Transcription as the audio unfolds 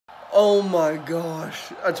Oh my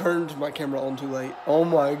gosh. I turned my camera on too late. Oh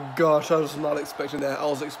my gosh, I was not expecting that. I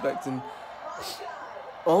was expecting...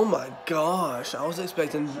 Oh my gosh, I was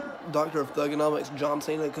expecting Doctor of Thugonomics John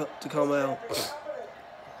Cena to come out.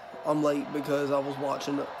 I'm late because I was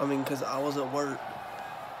watching, because I was at work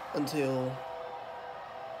until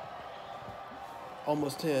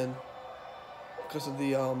almost 10 because of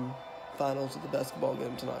the finals of the basketball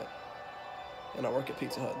game tonight. And I work at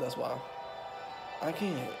Pizza Hut, that's why. I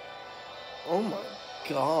can't. Oh my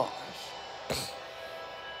gosh.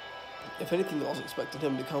 If anything, I was expecting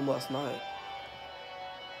him to come last night.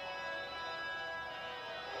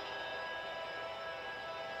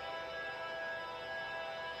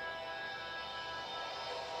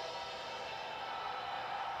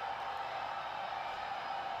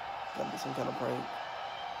 Gotta be some kind of prank.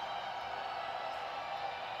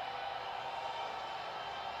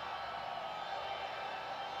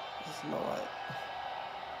 This is not right.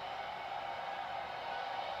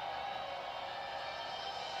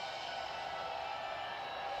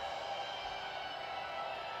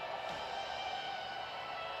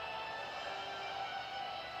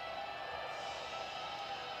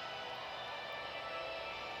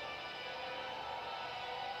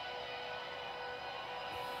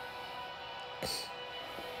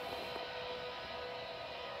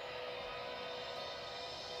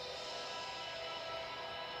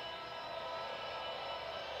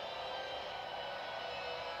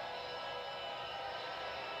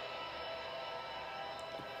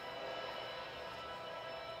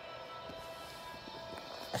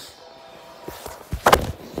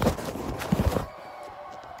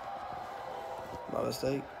 My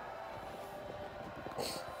mistake.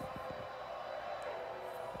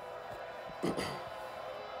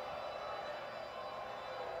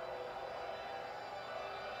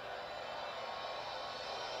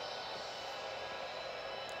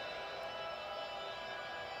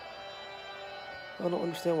 I don't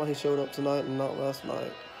understand why he showed up tonight and not last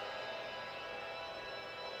night.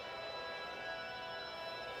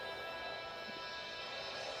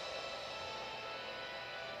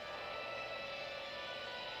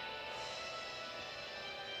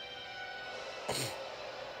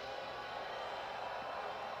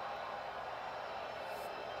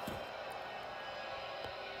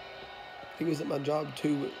 He was at my job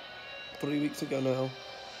 3 weeks ago now.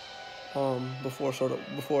 Before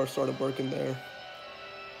I started working there.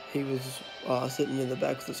 He was sitting in the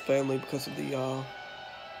back with his family because of the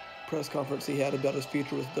press conference he had about his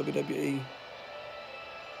future with WWE.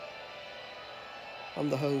 I'm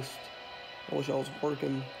the host. I wish I was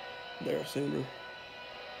working there sooner.